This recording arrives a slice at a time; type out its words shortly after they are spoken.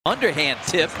Underhand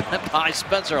tip by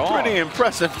Spencer Hall. Pretty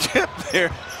impressive tip there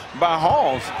by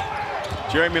Halls.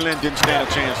 Jeremy Lin didn't stand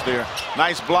a chance there.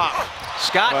 Nice block.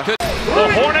 Scott could.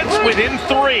 The Hornets within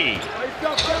 3.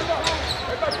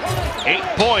 8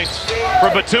 points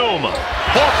for Batum.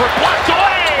 4-foot blocked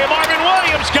away. Marvin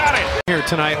Williams got it. Here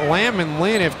tonight, Lamb and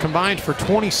Lin have combined for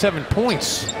 27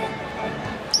 points.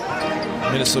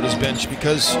 Minnesota's bench,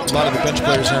 because a lot of the bench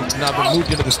players have now been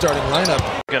moved into the starting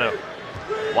lineup. Gonna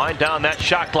wind down that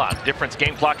shot clock. Difference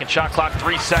game clock and shot clock.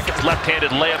 3 seconds.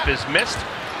 Left-handed layup is missed.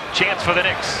 Chance for the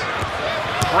Knicks.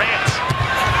 Grant.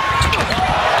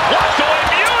 Blocked away.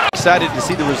 Beautiful. Excited to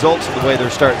see the results of the way they're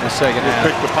starting the second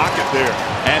half. Pick the pocket there.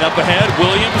 And up ahead,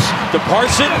 Williams to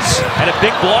Parsons, and a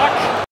big block.